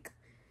I'm like,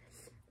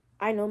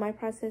 I know my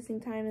processing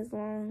time is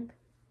long,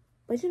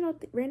 but you know,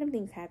 random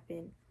things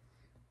happen.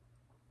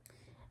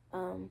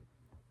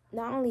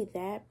 Not only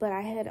that, but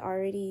I had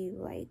already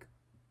like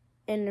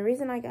And the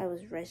reason like I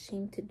was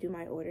rushing to do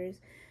my orders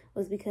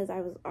was because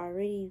I was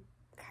already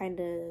kind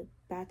of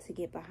about to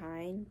get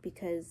behind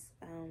because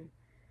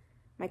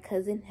my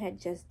cousin had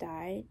just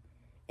died,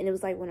 and it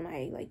was like one of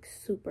my like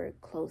super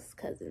close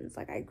cousins.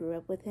 Like I grew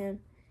up with him,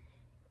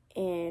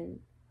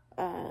 and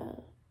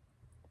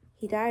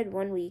he died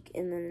one week,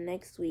 and then the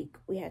next week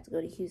we had to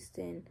go to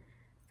Houston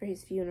for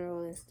his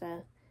funeral and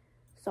stuff.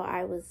 So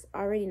I was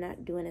already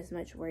not doing as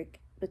much work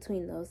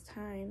between those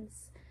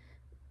times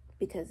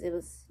because it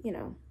was, you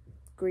know,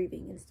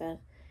 grieving and stuff.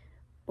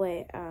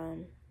 But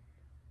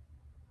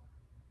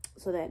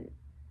so that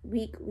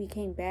week we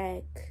came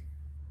back,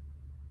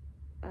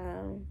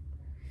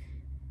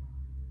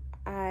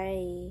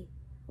 I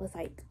was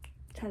like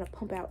trying to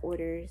pump out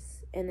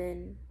orders, and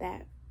then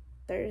that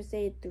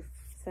Thursday through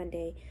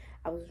Sunday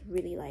I was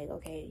really like,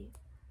 okay,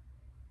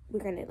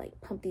 we're gonna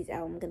like pump these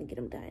out, I'm gonna get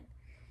them done.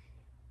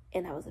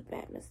 And that was a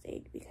bad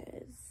mistake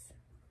because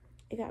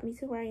it got me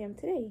to where I am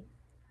today.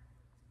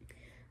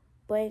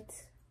 But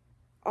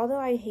although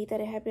I hate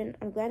that it happened,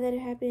 I'm glad that it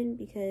happened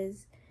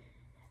because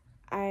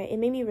it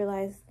made me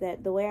realize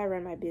that the way I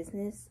run my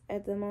business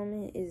at the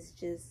moment is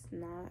just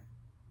not,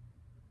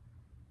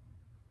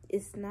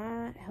 it's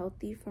not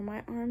healthy for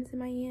my arms and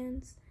my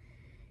hands.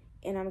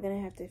 And I'm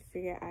gonna have to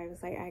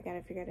I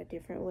gotta figure out a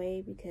different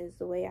way because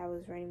the way I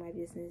was running my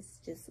business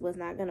just was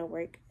not gonna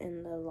work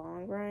in the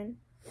long run.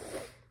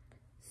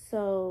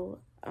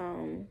 So,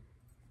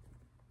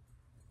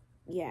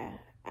 yeah,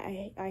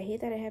 I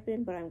hate that it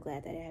happened, but I'm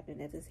glad that it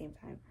happened at the same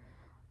time.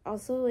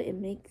 Also, it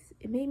made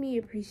me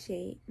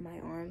appreciate my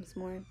arms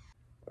more,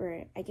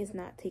 or I guess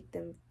not take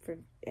them for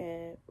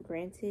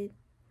granted.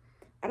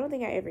 I don't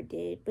think I ever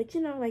did, but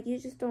you know, like you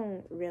just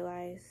don't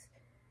realize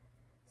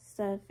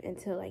stuff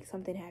until like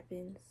something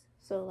happens.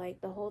 So like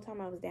the whole time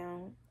I was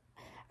down,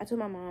 I told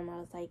my mom, I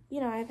was like,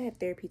 you know, I've had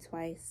therapy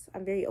twice.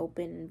 I'm very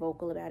open and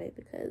vocal about it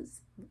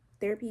because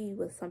therapy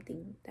was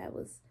something that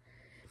was,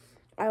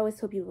 I always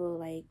tell people,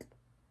 like,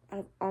 out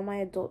of all my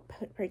adult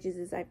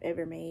purchases I've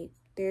ever made,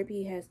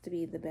 therapy has to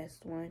be the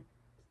best one.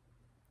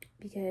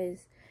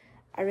 Because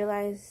I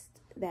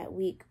realized that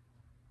week,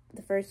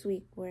 the first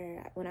week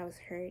when I was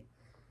hurt,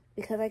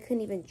 because I couldn't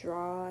even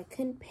draw, I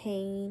couldn't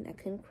paint, I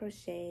couldn't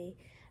crochet,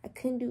 I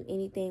couldn't do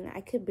anything.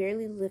 I could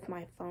barely lift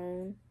my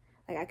phone.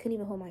 Like, I couldn't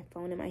even hold my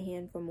phone in my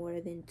hand for more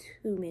than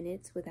 2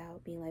 minutes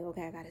without being like,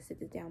 okay, I gotta sit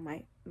this down.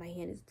 My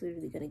hand is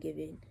literally gonna give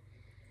in.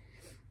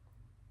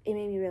 It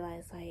made me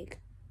realize, like,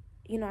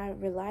 you know, I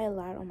rely a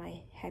lot on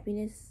my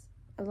happiness.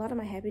 A lot of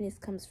my happiness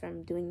comes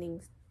from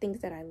doing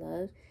things that I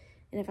love.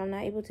 And if I'm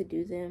not able to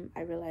do them,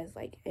 I realize,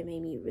 like, it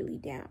made me really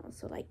down.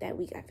 So, like, that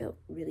week I felt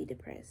really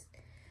depressed.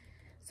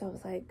 So I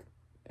was like,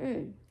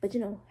 But, you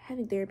know,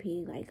 having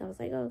therapy, like, I was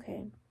like, oh,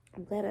 okay.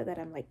 I'm glad that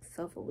I'm, like,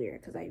 self-aware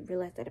because I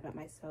realized that about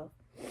myself.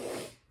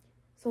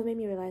 So it made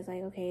me realize,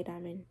 like, okay,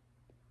 Diamond,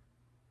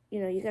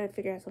 you know, you got to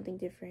figure out something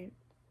different.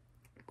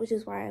 Which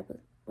is why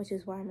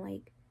I'm,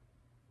 like,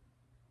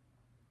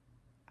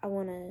 I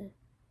want to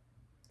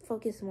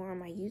focus more on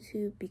my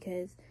YouTube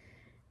because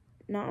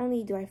not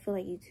only do I feel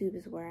like YouTube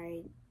is where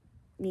I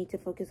need to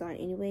focus on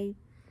anyway,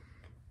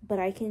 but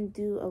I can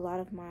do a lot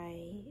of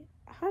my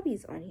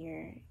hobbies on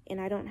here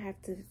and I don't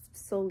have to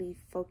solely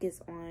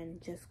focus on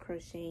just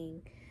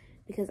crocheting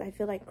because I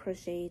feel like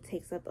crochet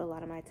takes up a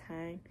lot of my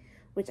time,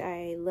 which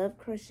I love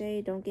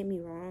crochet, don't get me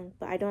wrong,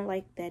 but I don't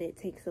like that it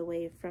takes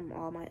away from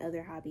all my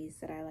other hobbies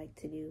that I like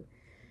to do.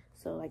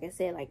 So like I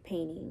said, like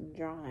painting,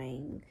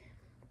 drawing,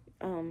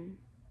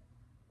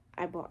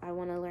 I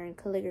want to learn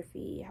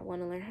calligraphy. I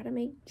want to learn how to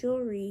make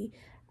jewelry.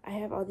 I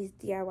have all these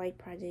DIY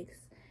projects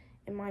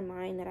in my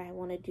mind that I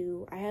want to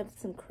do. I have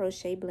some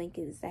crochet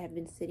blankets that have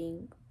been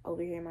sitting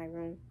over here in my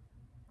room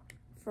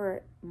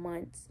for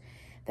months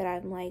that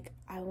I'm like,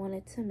 I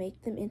wanted to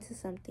make them into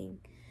something.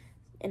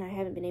 And I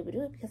haven't been able to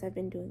do it because I've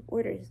been doing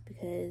orders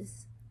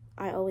because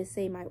I always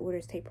say my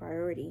orders take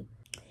priority.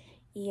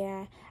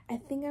 Yeah, I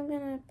think I'm going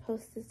to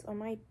post this on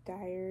my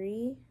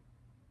diary.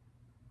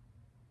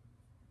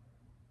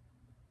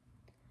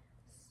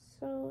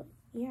 So,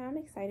 yeah, I'm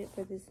excited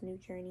for this new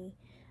journey.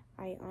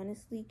 I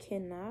honestly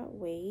cannot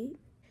wait.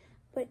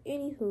 But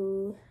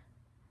anywho,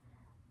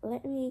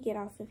 let me get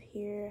off of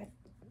here.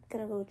 I'm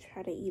gonna go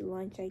try to eat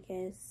lunch, I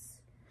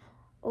guess.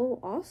 Oh,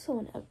 also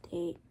an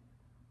update.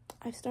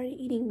 I've started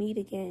eating meat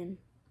again.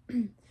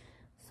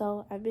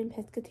 So, I've been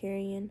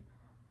pescatarian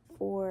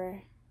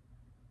for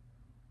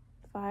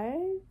 5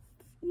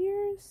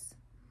 years.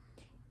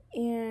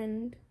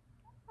 And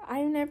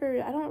I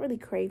don't really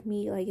crave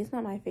meat. Like, it's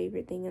not my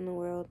favorite thing in the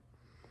world.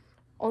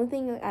 Only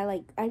thing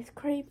I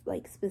crave,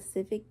 like,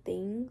 specific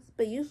things.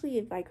 But usually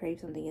if I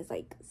crave something, it's,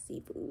 like,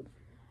 seafood.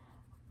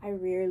 I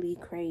rarely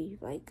crave,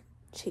 like,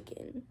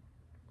 chicken.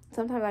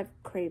 Sometimes I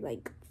crave,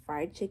 like,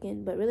 fried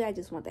chicken. But really, I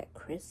just want that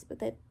crisp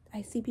that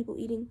I see people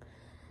eating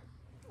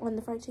on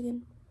the fried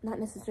chicken. Not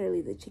necessarily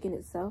the chicken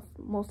itself.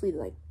 Mostly,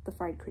 like, the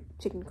fried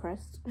chicken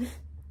crust.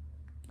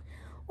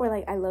 Or,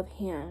 like, I love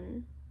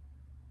ham.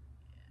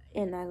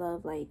 And I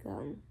love, like,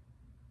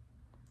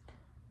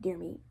 deer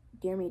meat.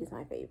 Deer meat is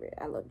my favorite.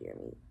 I love deer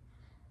meat.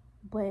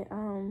 But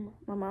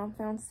my mom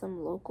found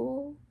some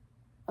local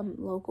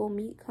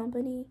meat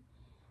company,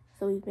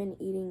 so we've been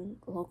eating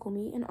local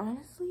meat. And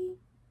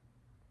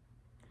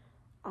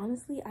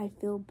honestly, I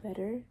feel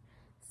better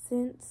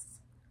since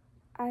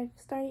I've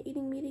started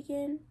eating meat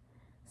again.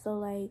 So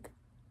like,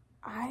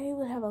 I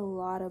would have a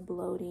lot of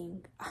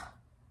bloating.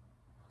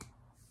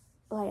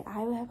 Like,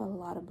 I would have a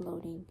lot of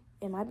bloating,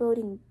 and my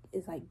bloating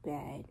is like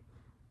bad.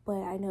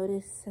 But I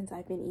noticed since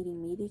I've been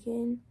eating meat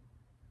again,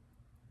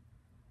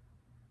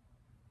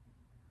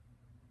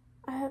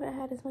 I haven't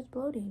had as much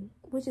bloating,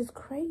 which is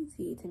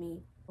crazy to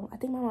me. I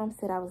think my mom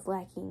said I was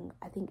lacking,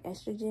 I think,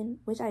 estrogen,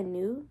 which I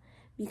knew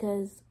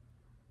because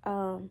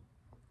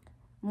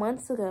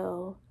months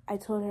ago I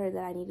told her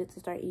that I needed to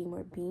start eating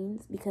more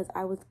beans because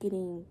I was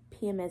getting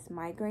PMS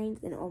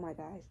migraines, and oh my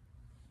gosh,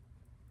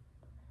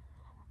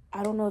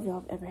 I don't know if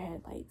y'all have ever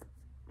had like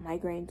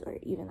migraines or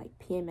even like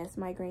PMS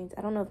migraines.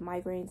 I don't know if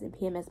migraines and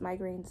PMS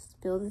migraines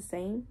feel the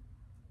same,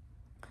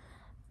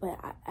 but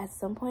at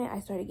some point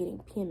I started getting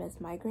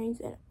PMS migraines,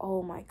 and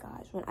oh my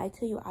gosh, when I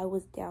tell you I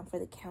was down for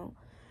the count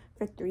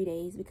for 3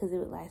 days because it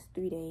would last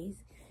 3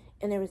 days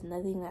and there was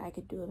nothing that I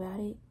could do about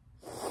it.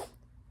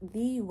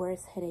 The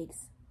worst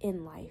headaches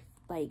in life.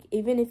 Like,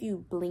 even if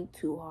you blink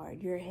too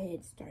hard, your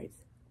head starts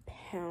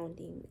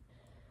pounding.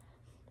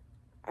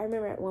 I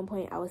remember at one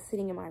point I was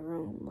sitting in my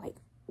room like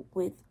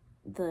with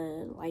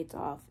the lights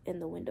off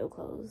and the window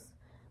closed,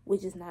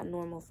 which is not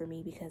normal for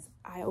me because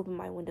I open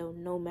my window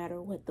no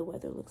matter what the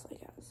weather looks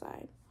like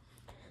outside.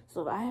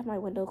 So if I have my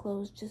window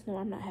closed, just know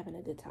I'm not having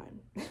a good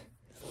time.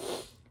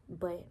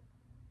 But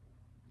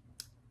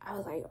I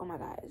was like, oh my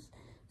gosh.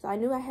 So I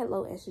knew I had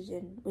low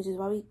estrogen, which is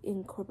why we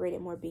incorporated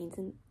more beans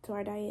into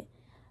our diet.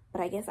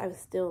 But I guess I was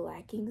still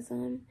lacking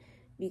some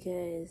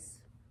because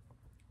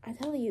I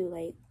tell you,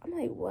 like, I'm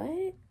like,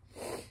 what?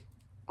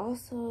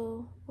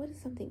 Also, what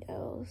is something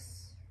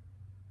else?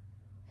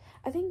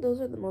 I think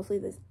those are mostly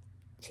the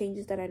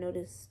changes that I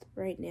noticed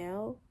right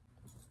now.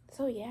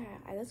 So yeah,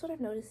 that's what I've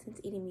noticed since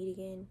eating meat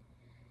again.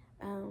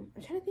 I'm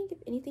trying to think if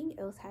anything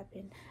else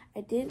happened.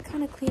 I did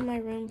kind of clean my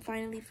room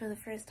finally for the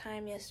first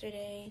time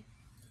yesterday.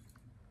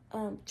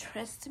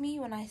 Trust me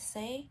when I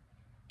say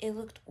it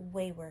looked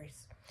way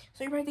worse.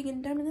 So you're probably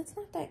thinking, Diamond, that's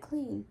not that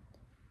clean.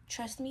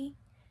 Trust me,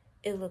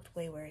 it looked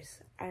way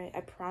worse.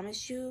 I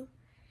promise you,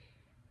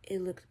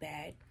 it looked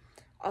bad.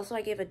 Also,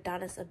 I gave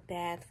Adonis a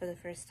bath for the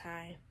first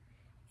time.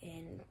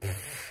 And,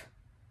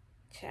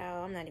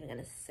 child, I'm not even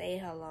going to say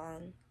how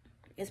long.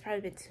 It's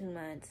probably been 2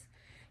 months.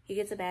 He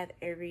gets a bath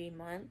every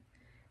month.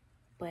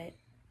 But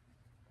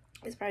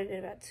it's probably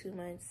been about 2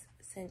 months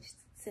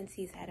since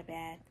he's had a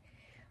bath.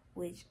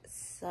 Which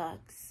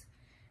sucks.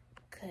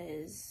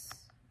 Because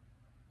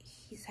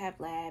he's have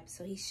labs,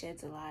 so he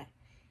sheds a lot.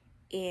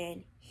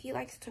 And he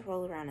likes to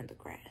roll around in the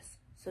grass.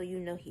 So you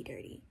know he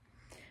dirty.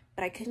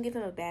 But I couldn't give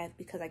him a bath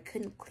because I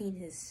couldn't clean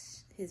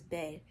his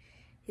bed.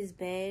 His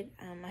bed,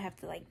 I have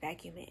to like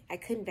vacuum it. I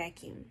couldn't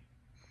vacuum.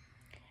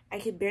 I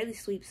could barely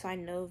sweep, so I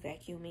know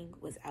vacuuming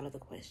was out of the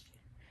question.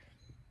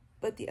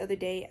 But the other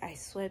day, I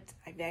swept,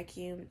 I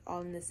vacuumed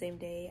all in the same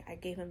day. I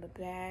gave him a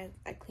bath.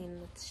 I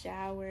cleaned the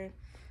shower.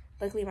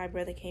 Luckily, my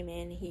brother came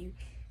in.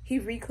 He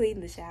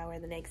re-cleaned the shower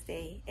the next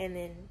day and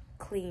then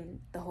cleaned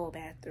the whole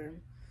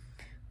bathroom,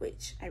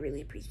 which I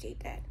really appreciate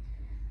that.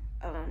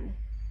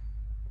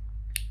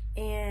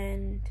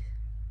 And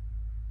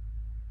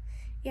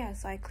yeah,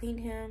 so I cleaned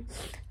him.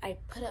 I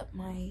put up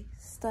my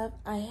stuff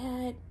I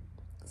had.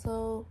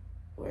 So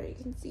where you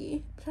can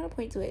see, I'm trying to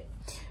point to it.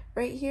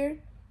 Right here,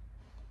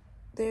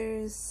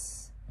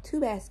 there's 2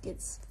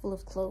 baskets full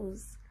of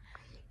clothes.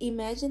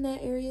 Imagine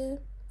that area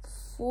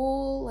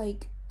full,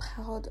 like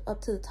piled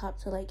up to the top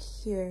to like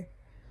here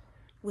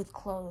with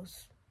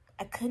clothes.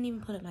 I couldn't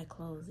even put up my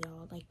clothes,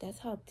 y'all. Like, that's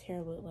how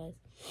terrible it was.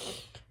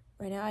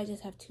 Right now I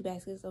just have 2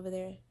 baskets over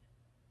there.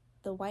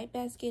 The white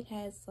basket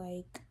has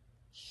like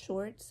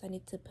shorts. I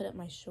need to put up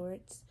my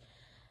shorts.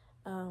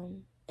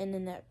 And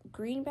then that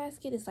green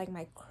basket is like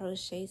my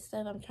crochet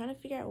stuff. I'm trying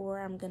to figure out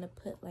where I'm gonna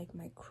put like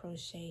my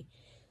crochet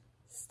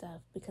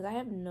stuff because I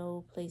have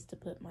no place to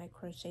put my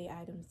crochet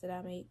items that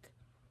I make.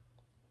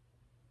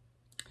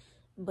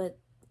 But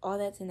all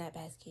that's in that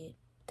basket.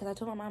 Because I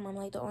told my mom, I'm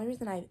like, the only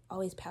reason I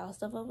always pile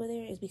stuff over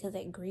there is because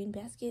that green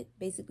basket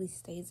basically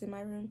stays in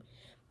my room.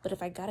 But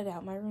if I got it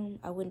out my room,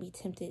 I wouldn't be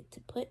tempted to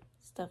put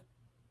stuff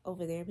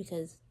over there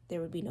because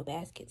there would be no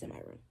baskets in my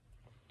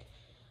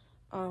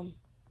room.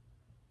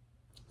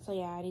 So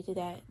yeah, I need to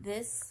do that.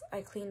 This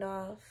I cleaned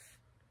off.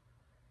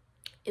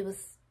 It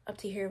was up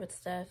to here with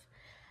stuff.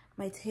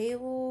 My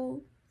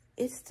table,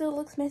 it still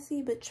looks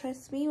messy, but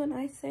trust me when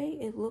I say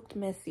it looked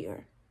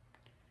messier.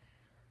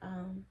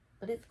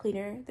 But it's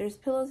cleaner. There's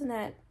pillows in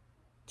that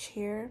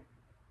chair.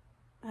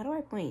 How do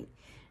I point?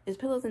 There's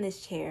pillows in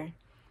this chair.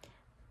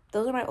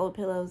 Those are my old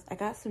pillows. I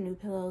got some new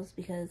pillows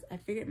because I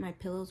figured my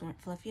pillows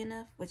weren't fluffy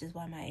enough, which is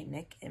why my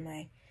neck and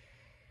my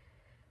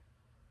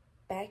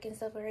back and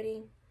stuff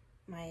already,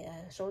 my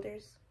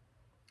shoulders.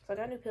 So I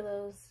got new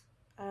pillows.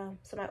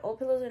 So my old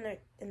pillows are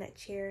in that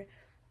chair,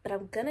 but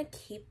I'm gonna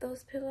keep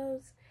those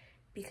pillows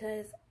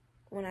because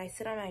when I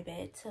sit on my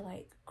bed to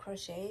like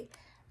crochet,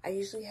 I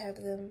usually have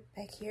them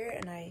back here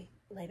and I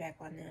lay back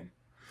on them.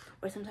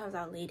 Or sometimes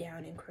I'll lay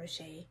down and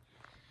crochet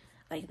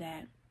like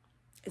that.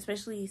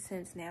 Especially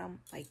since now,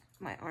 like,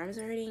 my arms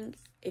are hurting.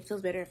 It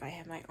feels better if I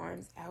have my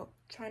arms out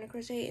trying to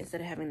crochet instead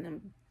of having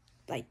them,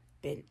 like,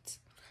 bent.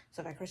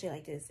 So if I crochet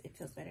like this, it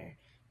feels better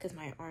because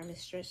my arm is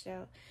stretched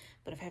out.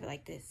 But if I have it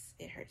like this,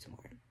 it hurts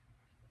more.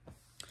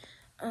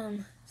 So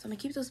I'm gonna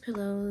keep those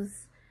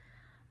pillows.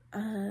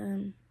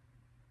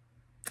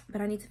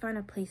 But I need to find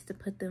a place to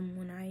put them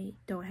when I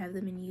don't have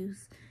them in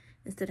use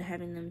instead of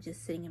having them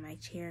just sitting in my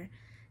chair.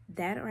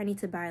 That, or I need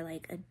to buy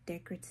like a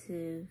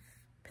decorative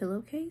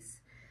pillowcase.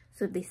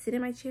 So if they sit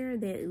in my chair,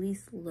 they at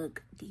least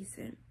look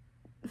decent.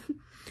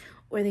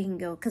 Or they can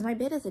go, because my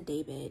bed is a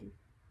day bed.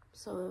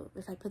 So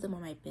if I put them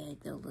on my bed,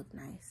 they'll look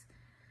nice.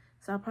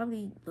 So I'll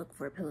probably look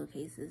for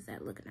pillowcases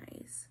that look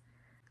nice.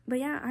 But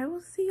yeah, I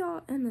will see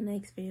y'all in the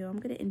next video.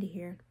 I'm going to end it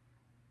here.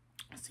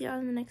 I'll see y'all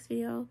in the next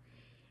video.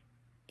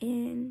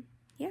 And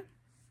yeah,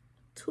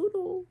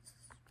 toodles.